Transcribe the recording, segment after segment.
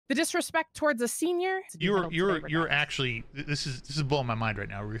The disrespect towards a senior. You're actually, this is blowing my mind right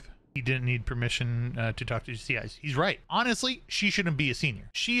now, Ruth. He didn't need permission to talk to CIs. He's right. Honestly, she shouldn't be a senior.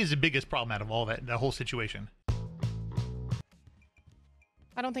 She is the biggest problem out of all that whole situation.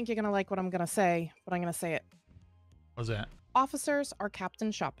 I don't think you're gonna like what I'm gonna say, but I'm gonna say it. What's that? Officers are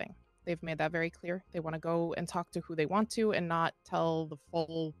captain shopping. They've made that very clear. They want to go and talk to who they want to and not tell the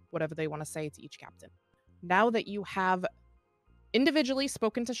full whatever they want to say to each captain. Now that you have individually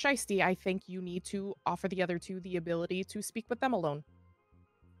spoken to Shiesty, I think you need to offer the other two the ability to speak with them alone.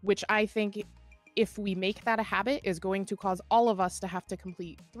 Which I think, if we make that a habit, is going to cause all of us to have to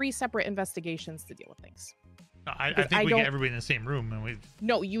complete 3 separate investigations to deal with things. No, I think we get everybody in the same room and we.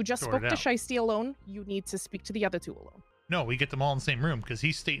 No, you just spoke to Shiesty alone. You need to speak to the other two alone. No, we get them all in the same room because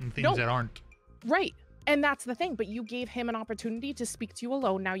he's stating things that aren't. Right. And that's the thing. But you gave him an opportunity to speak to you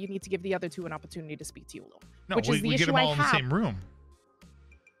alone. Now you need to give the other two an opportunity to speak to you alone. No, we get them all in the same room.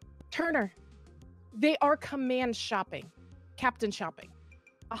 Turner, they are command shopping, captain shopping.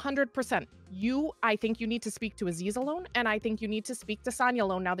 100%. I think you need to speak to Aziz alone, and I think you need to speak to Sonya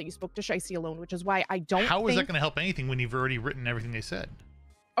alone now that you spoke to Shiesty alone, which is why I don't How is that going to help anything when you've already written everything they said?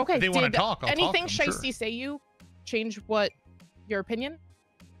 Okay, if they want to talk, I'll anything talk to them, Shiesty say you change what your opinion?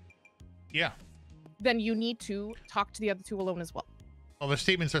 Yeah. Then you need to talk to the other two alone as well. Well, their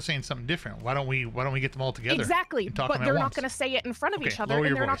statements are saying something different. Why don't we get them all together? Exactly, but they're not going to say it in front of each other,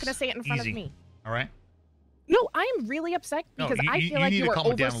 and they're not going to say it in front of me. All right. No, I'm really upset because I feel like you are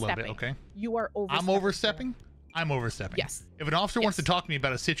overstepping. Okay. You are overstepping. I'm overstepping? I'm overstepping. Yes. If an officer wants to talk to me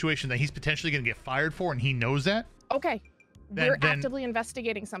about a situation that he's potentially going to get fired for and he knows that. Okay. We're actively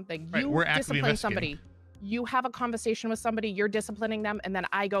investigating something. Right, we're actively discipline somebody. You have a conversation with somebody, you're disciplining them, and then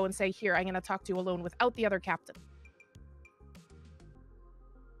I go and say, here, I'm going to talk to you alone without the other captain.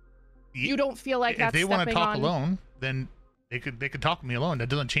 You don't feel like that's stepping on... If they want to talk alone, then they could talk to me alone. That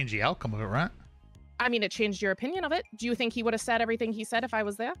doesn't change the outcome of it, right? I mean, it changed your opinion of it. Do you think he would have said everything he said if I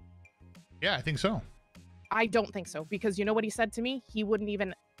was there? Yeah, I think so. I don't think so, because you know what he said to me? He wouldn't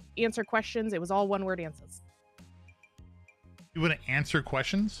even answer questions. It was all one-word answers. He wouldn't answer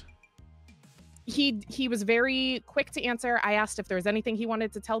questions? He was very quick to answer. I asked if there was anything he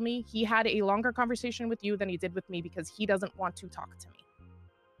wanted to tell me. He had a longer conversation with you than he did with me because he doesn't want to talk to me.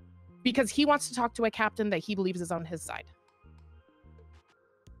 Because he wants to talk to a captain that he believes is on his side.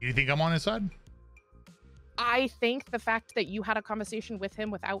 You think I'm on his side? I think the fact that you had a conversation with him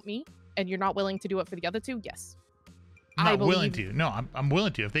without me and you're not willing to do it for the other two, yes. I'm not willing to. No, I'm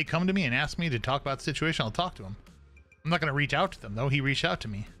willing to. If they come to me and ask me to talk about the situation, I'll talk to them. I'm not going to reach out to them, though. He reached out to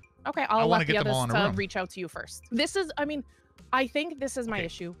me. Okay, I'll let the others to reach out to you first. This is, I mean, I think this is my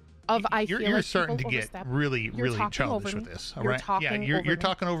issue. You're starting to get really childish with this. All right? Yeah, you're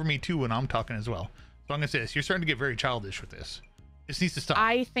talking over me too when I'm talking as well. So I'm going to say this. You're starting to get very childish with this. This needs to stop.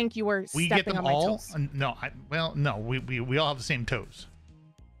 I think you were stepping on my toes. No, no, we all have the same toes.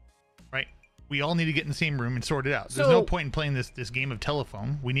 Right? We all need to get in the same room and sort it out. There's no point in playing this game of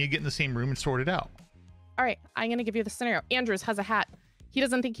telephone. We need to get in the same room and sort it out. All right, I'm going to give you the scenario. Andrews has a hat. He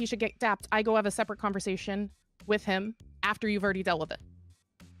doesn't think he should get dapped. I go have a separate conversation with him after you've already dealt with it.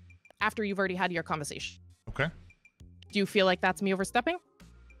 After you've already had your conversation. Okay. Do you feel like that's me overstepping?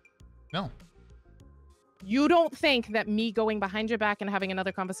 No. You don't think that me going behind your back and having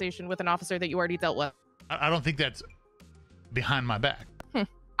another conversation with an officer that you already dealt with? I don't think that's behind my back.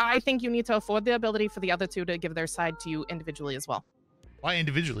 I think you need to afford the ability for the other two to give their side to you individually as well. Why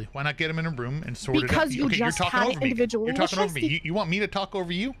individually? Why not get them in a room and sort it out? Because you just had it individually. You're talking over me. You want me to talk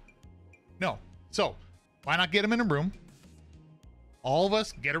over you? No. So why not get them in a room? All of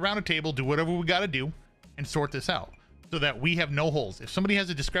us get around a table, do whatever we got to do, and sort this out so that we have no holes. If somebody has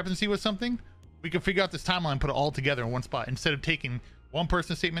a discrepancy with something, we can figure out this timeline, put it all together in one spot instead of taking one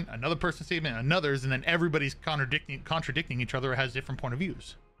person's statement, another person's statement, another's, and then everybody's contradicting each other or has different point of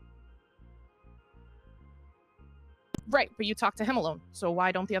views. Right, but you talk to him alone. So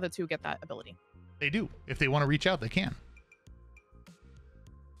why don't the other two get that ability? They do. If they want to reach out, they can.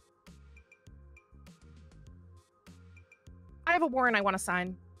 I have a warrant I want to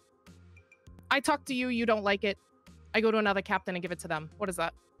sign. I talk to you, you don't like it. I go to another captain and give it to them. What is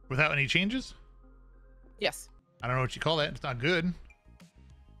that? Without any changes? Yes. I don't know what you call that. It's not good.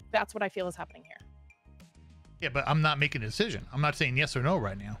 That's what I feel is happening here. Yeah, but I'm not making a decision. I'm not saying yes or no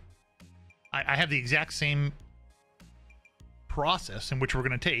right now. I have the exact same process in which we're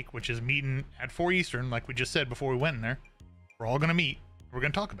going to take, which is meeting at 4 Eastern, like we just said before we went in there. We're all going to meet. We're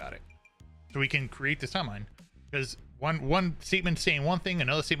going to talk about it. So we can create this timeline. Because one statement saying one thing,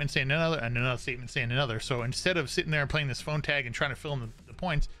 another statement saying another, and another statement saying another. So instead of sitting there and playing this phone tag and trying to fill in the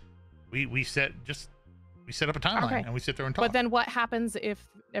points, we set up a timeline and we sit there and talk. But then what happens if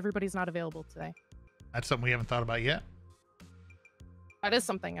everybody's not available today. That's something we haven't thought about yet. That is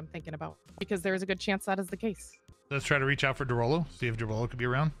something I'm thinking about because there's a good chance that is the case. Let's try to reach out for Derolo, see if Derolo could be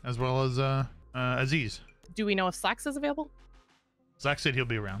around, as well as Aziz. Do we know if Slacks is available? Zach said he'll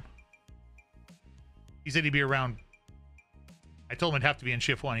be around. He said he'd be around. I told him it'd have to be in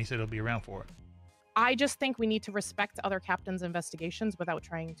shift 1. He said he'll be around for it. I just think we need to respect other captains' investigations without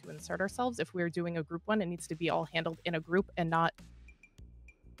trying to insert ourselves. If we're doing a group one, it needs to be all handled in a group and not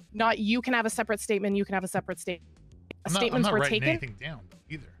you can have a separate statement, you can have a separate statement. Statements I'm not were writing taken. anything down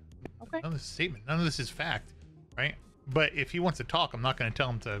either. Okay. None of this is statement. None of this is fact, right? But if he wants to talk, I'm not going to tell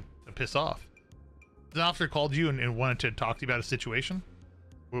him to piss off. If an officer called you and wanted to talk to you about a situation,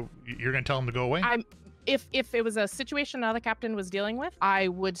 well, you're going to tell him to go away? If it was a situation another captain was dealing with, I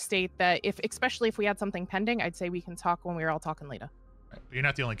would state that especially if we had something pending, I'd say we can talk when we're all talking later. Right. But you're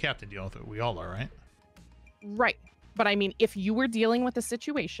not the only captain dealing with it. We all are, right? Right. But I mean, if you were dealing with a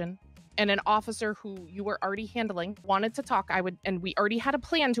situation and an officer who you were already handling wanted to talk, and we already had a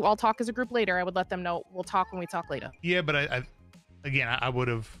plan to all talk as a group later, I would let them know we'll talk when we talk later. Yeah, but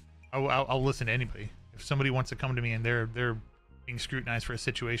I'll listen to anybody. If somebody wants to come to me and they're being scrutinized for a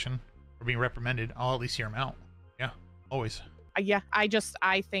situation or being reprimanded, I'll at least hear them out. Yeah, always. Yeah,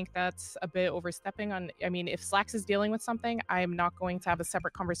 I think that's a bit overstepping on. I mean, if Slacks is dealing with something, I'm not going to have a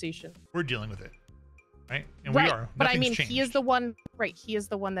separate conversation. We're dealing with it, right? And right. we are. But I mean, changed. he is the one, right? He is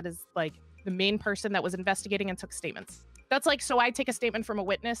the one that is like the main person that was investigating and took statements. That's like, so I take a statement from a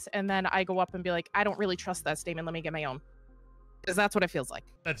witness and then I go up and be like, I don't really trust that statement. Let me get my own. Because that's what it feels like.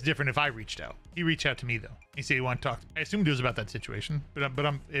 That's different if I reached out. He reached out to me, though. He said he wanted to talk. I assumed it was about that situation. But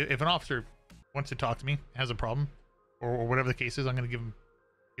if an officer wants to talk to me, has a problem, or whatever the case is, I'm going to give him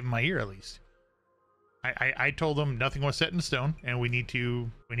my ear at least. I told him nothing was set in stone, and we need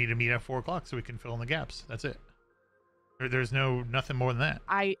to meet at 4 o'clock so we can fill in the gaps. That's it. There's nothing more than that.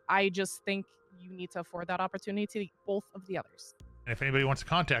 I just think you need to afford that opportunity to both of the others. And if anybody wants to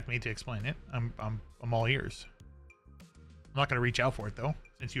contact me to explain it, I'm all ears. I'm not going to reach out for it though,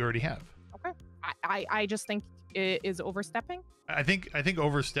 since you already have. Okay. I just think it is overstepping. I think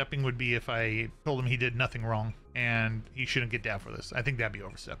overstepping would be if I told him he did nothing wrong and he shouldn't get down for this. I think that'd be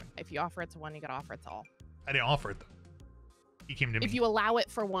overstepping. If you offer it to one, you gotta offer it to all. I didn't offer it though. He came to me. If you allow it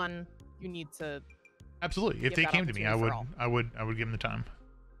for one, you need to. Absolutely. If they came to me, I would give them the time.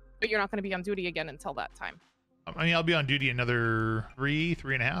 But you're not going to be on duty again until that time. I mean, I'll be on duty another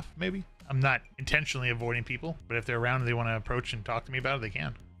 3.5, maybe. I'm not intentionally avoiding people, but if they're around and they want to approach and talk to me about it, they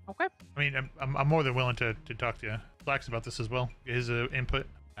can. Okay. I mean, I'm more than willing to talk to Flax about this as well. Get his input.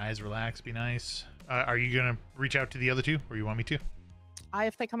 Guys, relax, be nice. Are you gonna reach out to the other two, or you want me to?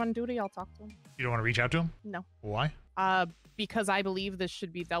 If they come on duty, I'll talk to them. You don't want to reach out to them? No. Why? Because I believe this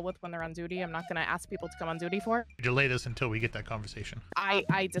should be dealt with when they're on duty. I'm not gonna ask people to come on duty for it. Delay this until we get that conversation.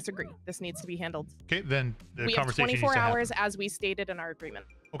 I disagree. This needs to be handled. Okay, then the we conversation have 24 needs to hours happen. as we stated in our agreement.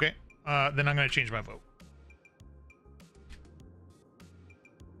 Okay, then I'm gonna change my vote.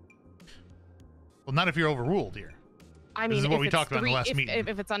 Well, not if you're overruled here. I mean, this is what if we it's talked about in the last meeting.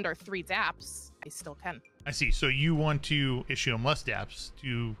 If it's under 3 DAPs, I still can. I see. So you want to issue them less DAPs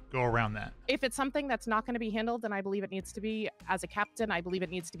to go around that? If it's something that's not going to be handled, then I believe it needs to be, as a captain, I believe it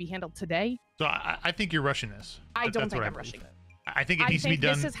needs to be handled today. So I think you're rushing this. I don't think I'm rushing it. I think it needs to be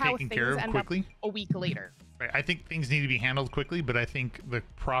done, taken care of quickly. A week later. Right. I think things need to be handled quickly, but I think the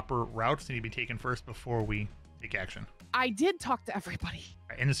proper routes need to be taken first before we take action. I did talk to everybody.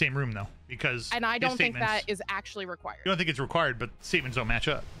 In the same room, though, because and I don't think that is actually required. You don't think it's required, but statements don't match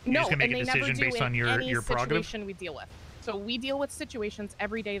up. You're No, just gonna make and a they never decision do based on in your any prerogative. situation we deal with. So we deal with situations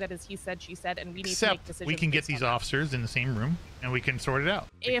every day that is he said, she said, and we need to make decisions. We can get based these on that. officers in the same room, and we can sort it out.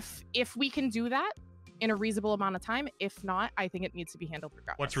 If we can do that in a reasonable amount of time, if not, I think it needs to be handled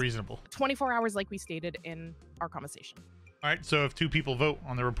regardless. What's reasonable? 24 hours, like we stated in our conversation. All right. So if 2 people vote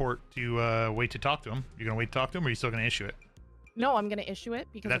on the report to wait to talk to them, you're gonna wait to talk to them, or are you still gonna issue it? No, I'm going to issue it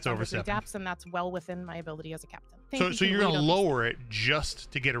because that's it's under 3 overstepping. DAPs, and that's well within my ability as a captain. So you're going to lower it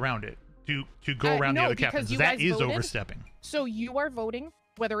just to get around it, to go around the other captains. That is overstepping. So you are voting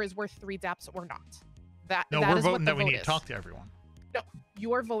whether it's worth 3 DAPs or not. No, we're voting that we need to talk to everyone. No,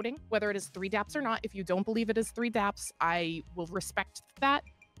 you are voting whether it is 3 DAPs or not. If you don't believe it is 3 DAPs, I will respect that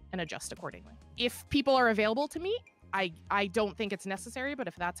and adjust accordingly. If people are available to me, I don't think it's necessary, but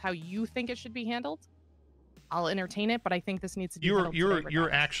if that's how you think it should be handled, I'll entertain it, but I think this needs to be.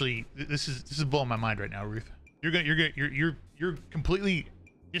 You're actually this is blowing my mind right now, Ruth. You're completely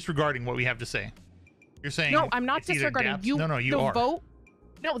disregarding what we have to say. You're saying no, I'm not disregarding you. No, you are. Vote.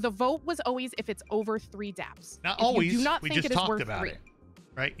 No, the vote was always if it's over 3 DAPs. Not if always. You do not we think just it is talked worth about 3. it,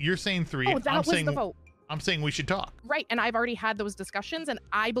 right? You're saying 3. Oh, that was the vote. I'm saying we should talk. Right, and I've already had those discussions, and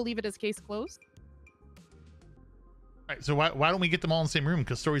I believe it is case closed. All right, so why don't we get them all in the same room?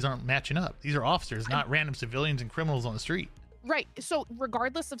 Because stories aren't matching up. These are officers, not random civilians and criminals on the street. Right, so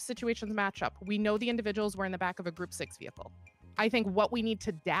regardless of situations match up, we know the individuals were in the back of a Group 6 vehicle. I think what we need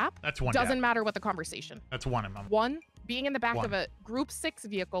to DAP doesn't matter what the conversation. That's one of them. One, being in the back of a Group 6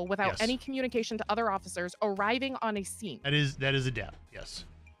 vehicle without any communication to other officers arriving on a scene. That is a DAP, yes.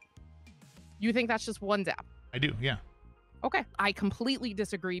 You think that's just one DAP? I do, yeah. Okay, I completely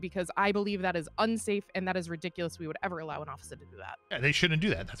disagree because I believe that is unsafe and that is ridiculous we would ever allow an officer to do that. Yeah, they shouldn't do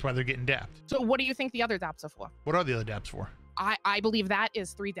that. That's why they're getting DAP'd. So what do you think the other DAPs are for? What are the other DAPs for? I believe that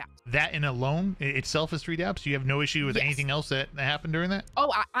is 3 DAPs. That in alone itself is 3 DAPs? You have no issue with anything else that happened during that?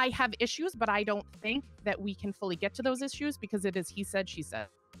 Oh, I have issues, but I don't think that we can fully get to those issues because it is he said, she said.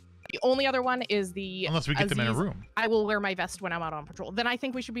 The only other one is the unless we get them in a room. I will wear my vest when I'm out on patrol. Then I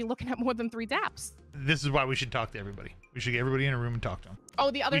think we should be looking at more than 3 DAPs. This is why we should talk to everybody. We should get everybody in a room and talk to them.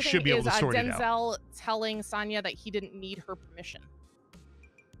 Oh, the other thing is Denzel telling Sonya that he didn't need her permission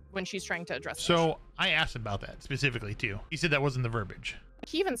when she's trying to address it. So I asked about that specifically too. He said that wasn't the verbiage.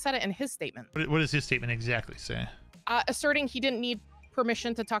 He even said it in his statement. What does his statement exactly say? Asserting he didn't need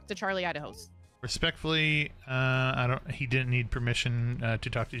permission to talk to Charlie Idaho's. Respectfully, he didn't need permission to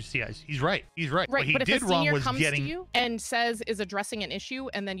talk to CIs. He's right. He's right. Right, what he but did if a senior was comes getting to you and says is addressing an issue,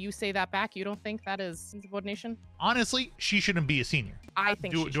 and then you say that back, you don't think that is insubordination? Honestly, she shouldn't be a senior. I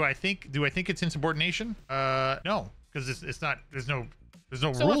think. Do I think it's insubordination? No, because it's not. There's no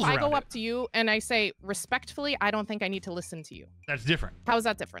rules around it. So if I go up it. to you and I say respectfully, I don't think I need to listen to you. That's different. How is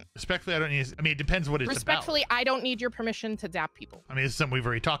that different? Respectfully, I don't need. I mean, it depends what it's respectfully, about. I don't need your permission to DAP people. I mean, this is something we've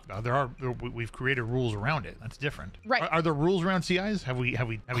already talked about. We've created rules around it. That's different. Right. Are there rules around CIs? Have we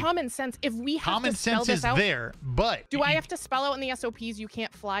common sense? If we have common to spell sense this is out, there, but do I have to spell out in the SOPs you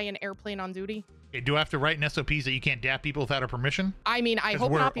can't fly an airplane on duty? Okay, do I have to write in SOPs that you can't DAP people without our permission? I mean, I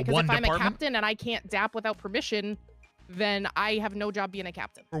hope not, because if I'm a captain and I can't DAP without permission, then I have no job being a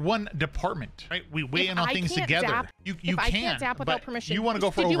captain. For one department, right? We weigh in on things together. You can, I can't DAP without permission. You want to go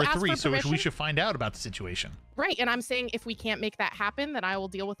for over 3, so we should find out about the situation. Right, and I'm saying if we can't make that happen, then I will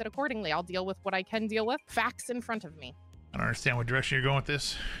deal with it accordingly. I'll deal with what I can deal with. Facts in front of me. I don't understand what direction you're going with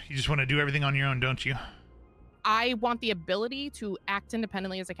this. You just want to do everything on your own, don't you? I want the ability to act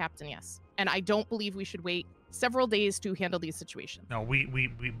independently as a captain, yes. And I don't believe we should wait several days to handle these situations. No,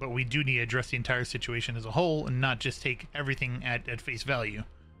 but we do need to address the entire situation as a whole and not just take everything at face value.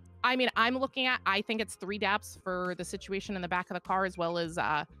 I mean, I think it's 3 DAPs for the situation in the back of the car, as well as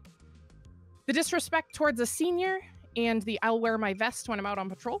the disrespect towards a senior and the I'll wear my vest when I'm out on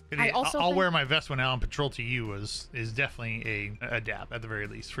patrol. I'll wear my vest when I'm on patrol to you is definitely a DAP at the very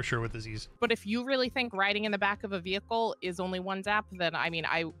least, for sure, with Aziz. But if you really think riding in the back of a vehicle is only 1 DAP, then I mean,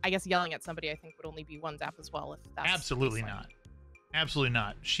 I guess yelling at somebody I think would only be 1 DAP as well. If that's absolutely not. Absolutely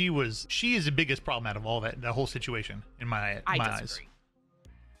not. She is the biggest problem out of all that whole situation in my eyes.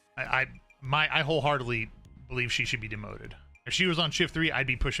 I wholeheartedly believe she should be demoted. If she was on shift 3, I'd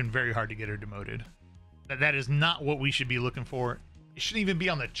be pushing very hard to get her demoted. That is not what we should be looking for. It shouldn't even be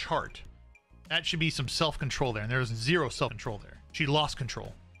on the chart. That should be some self-control there, and there's 0 self-control there. She lost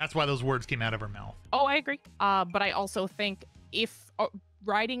control. That's why those words came out of her mouth. Oh, I agree. But I also think if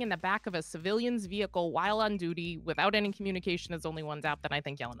riding in the back of a civilian's vehicle while on duty without any communication is only 1 DAP, then I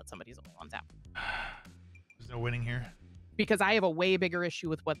think yelling at somebody is only 1 DAP. There's no winning here. Because I have a way bigger issue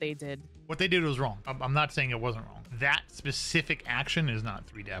with what they did. What they did was wrong. I'm not saying it wasn't wrong. That specific action is not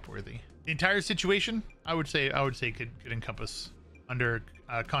 3 DAP worthy. The entire situation, I would say could encompass under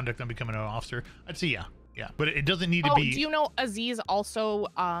conduct on becoming an officer. I'd say yeah, but it doesn't need to be. Do you know Aziz also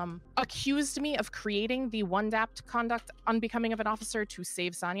accused me of creating the 1 DAP conduct on becoming of an officer to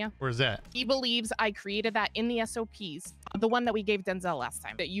save Sonya? Where's that? He believes I created that in the SOPs, the one that we gave Denzel last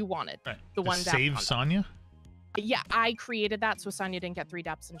time that you wanted. Right. The 1 DAP save conduct. Sonya? Yeah, I created that so Sonya didn't get 3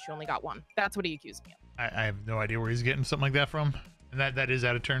 DAPs and she only got 1. That's what he accused me of. I have no idea where he's getting something like that from. And that is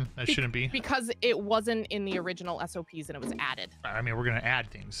out of turn. That shouldn't be. Because it wasn't in the original SOPs and it was added. I mean, we're going to add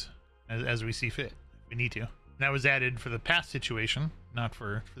things as we see fit. We need to. And that was added for the past situation, not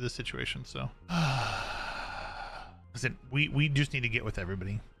for this situation. So, listen, we just need to get with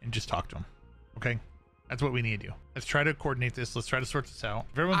everybody and just talk to them. Okay? That's what we need to do. Let's try to coordinate this. Let's try to sort this out.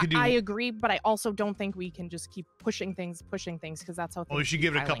 If everyone can do. I agree, but I also don't think we can just keep pushing things, because that's how. Well, we should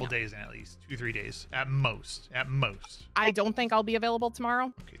give it a couple days, at least 2-3 days at most. At most. I don't think I'll be available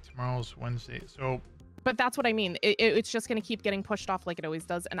tomorrow. Okay, tomorrow's Wednesday. So But that's what I mean. It's just going to keep getting pushed off like it always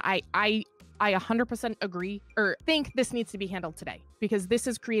does. And I 100% agree or think this needs to be handled today because this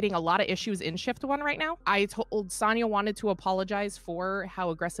is creating a lot of issues in shift 1 right now. I told Sonya wanted to apologize for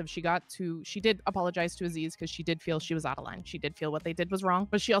how aggressive she got to. She did apologize to Aziz because she did feel she was out of line. She did feel what they did was wrong,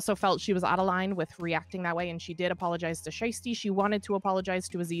 but she also felt she was out of line with reacting that way. And she did apologize to Shiesty. She wanted to apologize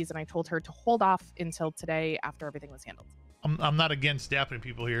to Aziz. And I told her to hold off until today after everything was handled. I'm not against dapping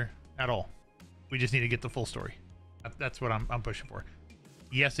people here at all. We just need to get the full story. That's what I'm pushing for.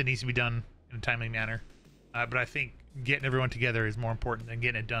 Yes, it needs to be done in a timely manner, but I think getting everyone together is more important than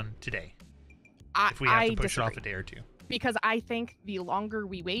getting it done today. If we have to push it off a day or two. Because I think the longer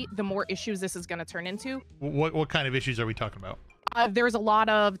we wait, the more issues this is going to turn into. What kind of issues are we talking about? There's a lot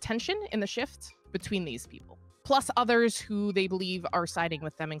of tension in the shift between these people, plus others who they believe are siding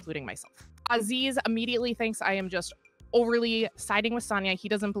with them, including myself. Aziz immediately thinks I am just overly siding with Sonya. He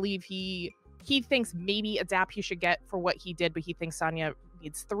doesn't believe he thinks maybe a DAP he should get for what he did, but he thinks Sonya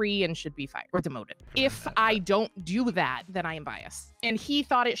needs 3 and should be fired or demoted. If I don't do that, then I am biased. And he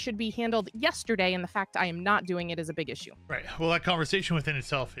thought it should be handled yesterday, and the fact I am not doing it is a big issue. Right. Well, that conversation within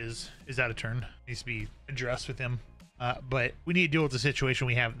itself is out of turn. It needs to be addressed with him. But we need to deal with the situation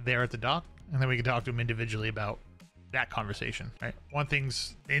we have there at the dock, and then we can talk to him individually about that conversation. Right. One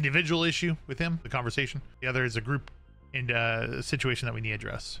thing's the individual issue with him, the conversation. The other is a group and situation that we need to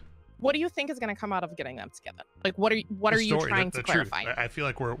address. What do you think is going to come out of getting them together? Like, what are you trying to clarify? I feel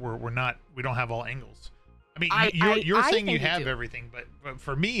like we don't have all angles. I mean, you're saying you have everything, but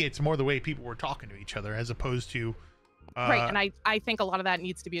for me, it's more the way people were talking to each other as opposed to. Right, and I think a lot of that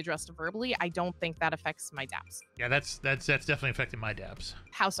needs to be addressed verbally. I don't think that affects my DAPs. Yeah, that's definitely affecting my DAPs.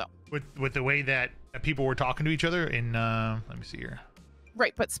 How so? With the way that people were talking to each other in let me see here.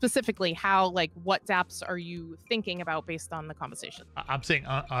 Right, but specifically how, like, what DAPs are you thinking about based on the conversation? I'm saying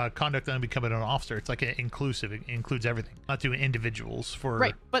conduct on becoming an officer. It's like inclusive. It includes everything, not doing individuals for.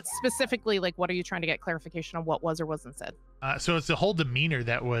 Right, but specifically, like, what are you trying to get clarification on what was or wasn't said? So it's the whole demeanor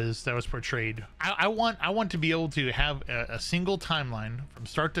that was portrayed. I want to be able to have a single timeline from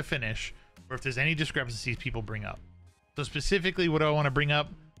start to finish, or if there's any discrepancies people bring up. So specifically, what do I want to bring up?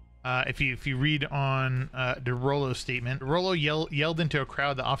 If you read on DeRollo's statement, DeRollo yelled into a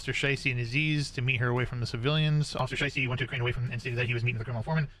crowd that Officer Shiesty and Aziz to meet her away from the civilians. Officer Shiesty went to a crane away from and stated that he was meeting with the criminal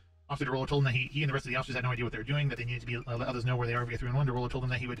foreman. Officer DeRollo told him that he and the rest of the officers had no idea what they were doing, that they needed to be let others know where they are via 311. DeRollo told him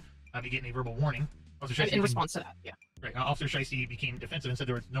that he would be getting a verbal warning. Officer Shiesty in response to that, yeah. Right. Officer Shiesty became defensive and said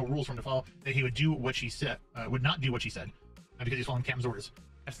there was no rules for him to follow, that he would do what she said, would not do what she said, because he's following Cam's orders.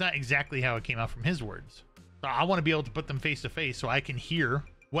 That's not exactly how it came out from his words. So I want to be able to put them face to face so I can hear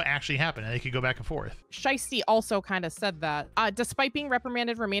what actually happened, and they could go back and forth. Shiesty also kind of said that. Despite being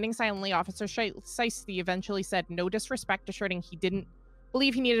reprimanded, remaining silently, Officer Shiesty eventually said no disrespect, asserting he didn't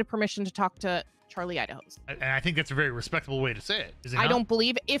believe he needed permission to talk to Charlie Idaho's. And I think that's a very respectable way to say it. Is it not? I don't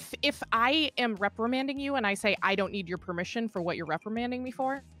believe, if I am reprimanding you and I say I don't need your permission for what you're reprimanding me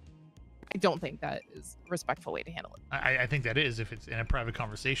for, I don't think that is a respectful way to handle it. I think that is if it's in a private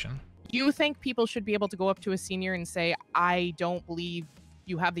conversation. You think people should be able to go up to a senior and say, I don't believe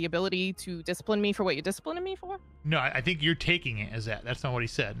you have the ability to discipline me for what you disciplining me for? No, I think you're taking it as that. That's not what he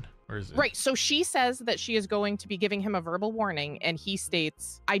said. Or is it? Right. So she says that she is going to be giving him a verbal warning, and he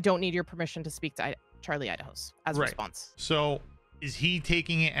states, I don't need your permission to speak to Charlie Idaho's as a response. So is he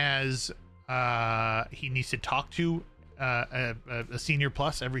taking it as he needs to talk to a senior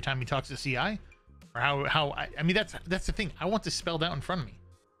plus every time he talks to CI? Or I mean, that's the thing. I want this spelled out in front of me.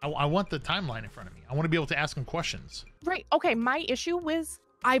 I want the timeline in front of me. I want to be able to ask him questions. Right. Okay. My issue was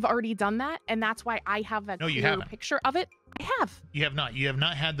I've already done that, and that's why I have a clear picture of it. I have. You have not. You have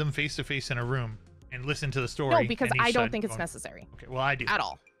not had them face to face in a room and listen to the story. No, because I don't think it's necessary. Okay. Well, I do. At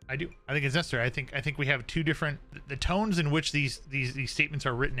all. I do. I think it's necessary. I think we have two different the tones in which these statements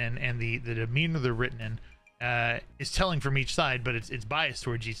are written in, and the demeanor they're written in is telling from each side, but it's biased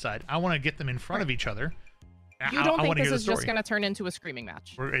towards each side. I want to get them in front of each other. You don't think this is just going to turn into a screaming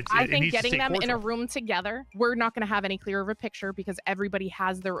match? I think getting them in a room together, we're not going to have any clearer of a picture because everybody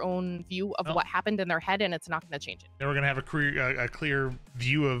has their own view of what happened in their head, and it's not going to change it. Then we're going to have a clear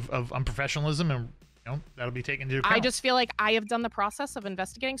view of unprofessionalism, and that'll be taken into account. I just feel like I have done the process of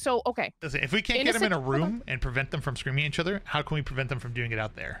investigating. So, okay. Listen, if we can't get them in a room and prevent them from screaming at each other, how can we prevent them from doing it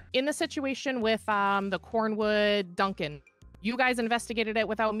out there? In the situation with the Cornwood Duncan, you guys investigated it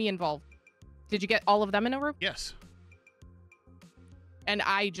without me involved. Did you get all of them in a room? Yes. And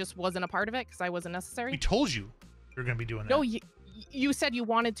I just wasn't a part of it because I wasn't necessary? We told you you're going to be doing that. No, you said you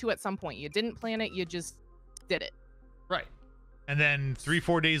wanted to at some point. You didn't plan it. You just did it. Right. And then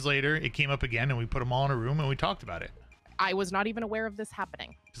 3-4 days later, it came up again, and we put them all in a room, and we talked about it. I was not even aware of this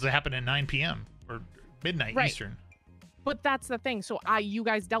happening. Because it happened at 9 p.m. or midnight Right. Eastern. But that's the thing. So you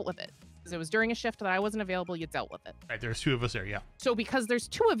guys dealt with it. Because it was during a shift that I wasn't available, you dealt with it. Right, there's 2 of us there, yeah. So because there's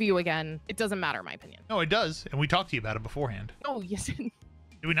 2 of you again, it doesn't matter, in my opinion. No, it does, and we talked to you about it beforehand. Oh, yes. Did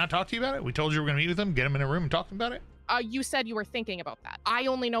we not talk to you about it? We told you we were going to meet with them, get them in a room and talk about it? You said you were thinking about that. I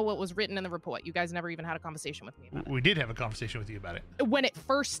only know what was written in the report. You guys never even had a conversation with me about We did have a conversation with you about it. it. When it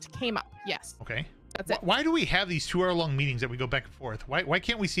first came up, yes. Okay. That's it. Why do we have these 2-hour-long meetings that we go back and forth? Why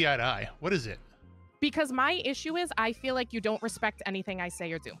can't we see eye to eye? What is it? Because my issue is I feel like you don't respect anything I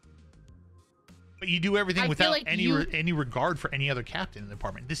say or do. But you do everything I feel without like any regard for any other captain in the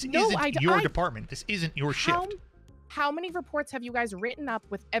department. This No, isn't your department. This isn't your shift. How many reports have you guys written up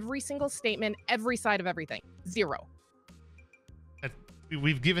with every single statement, every side of everything? 0.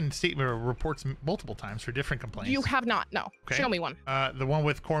 We've given statement or reports multiple times for different complaints. You have not. No. Okay. Show me one. The one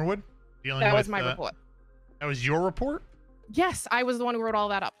with Cornwood? That was my report. That was your report? Yes, I was the one who wrote all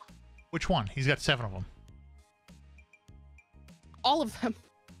that up. Which one? He's got 7 of them. All of them.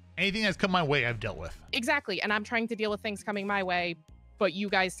 Anything that's come my way, I've dealt with. Exactly. And I'm trying to deal with things coming my way, but you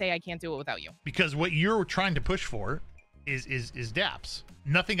guys say I can't do it without you. Because what you're trying to push for is DAPs.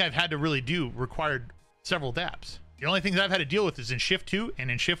 Nothing I've had to really do required several DAPs. The only things I've had to deal with is in shift 2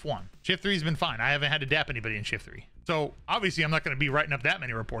 and in shift 1. Shift 3 has been fine. I haven't had to DAP anybody in shift 3. So obviously I'm not going to be writing up that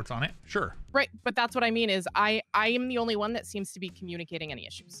many reports on it. Sure. Right. But that's what I mean is I am the only one that seems to be communicating any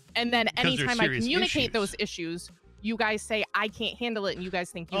issues. And then Because anytime I serious communicate issues. those issues, you guys say I can't handle it and you guys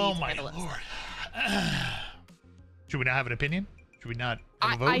think you need to handle it. Oh my lord. Should we not have an opinion? Should we not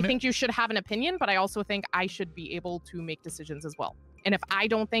have a vote I in it? think you should have an opinion, but I also think I should be able to make decisions as well. And if I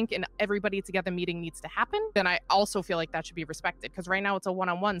don't think an everybody together meeting needs to happen, then I also feel like that should be respected. Because right now it's a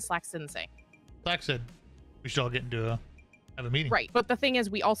one-on-one. Slack didn't say. Slack said we should all get into have a meeting. Right. But the thing is,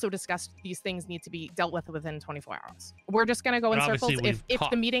 we also discussed these things need to be dealt with within 24 hours. We're just going to go in But circles. obviously If we've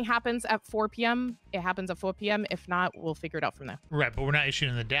the meeting happens at 4 p.m., it happens at 4 p.m. If not, we'll figure it out from there. Right, but we're not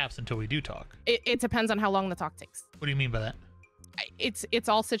issuing the DAPs until we do talk. It depends on how long the talk takes. What do you mean by that? It's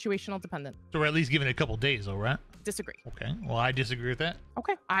all situational dependent. So we're at least giving it a couple days, though, right? Disagree. Okay. Well, I disagree with that.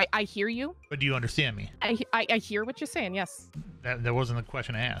 Okay. I hear you. But do you understand me? I hear what you're saying. Yes. That wasn't the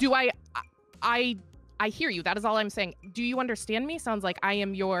question I asked. Do I hear you. That is all I'm saying. Do you understand me? Sounds like I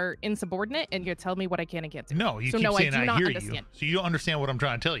am your insubordinate and you're telling me what I can and can't do. No, you So keep no, I saying do I not hear understand. you. So you don't understand what I'm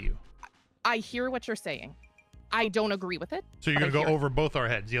trying to tell you. I hear what you're saying. I don't agree with it. So you're but going to I go hear it. over both our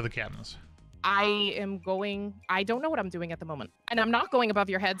heads, the other captains. I don't know what I'm doing at the moment. And I'm not going above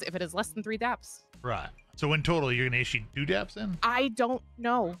your heads if it is less than 3 DAPs. Right. So in total, you're going to issue 2 DAPs then? I don't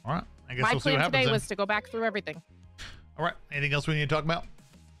know. All right. I guess My we'll see what plan happens today then. was to go back through everything. All right. Anything else we need to talk about?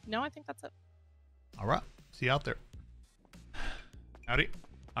 No, I think that's it. All right. See you out there. Howdy.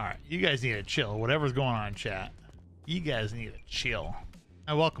 All right. You guys need to chill. Whatever's going on in chat, you guys need to chill.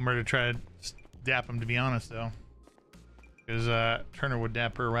 I welcome her to try to dap him, to be honest, though. Because Turner would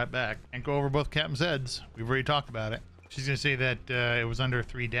dap her right back. And go over both captains' heads. We've already talked about it. She's going to say that it was under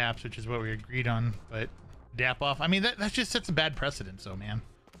 3 daps, which is what we agreed on. But dap off. I mean, that just sets a bad precedent, so, man.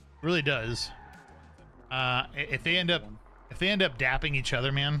 It really does. If they end up dapping each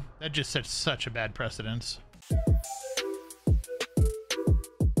other, man, that just sets such a bad precedence.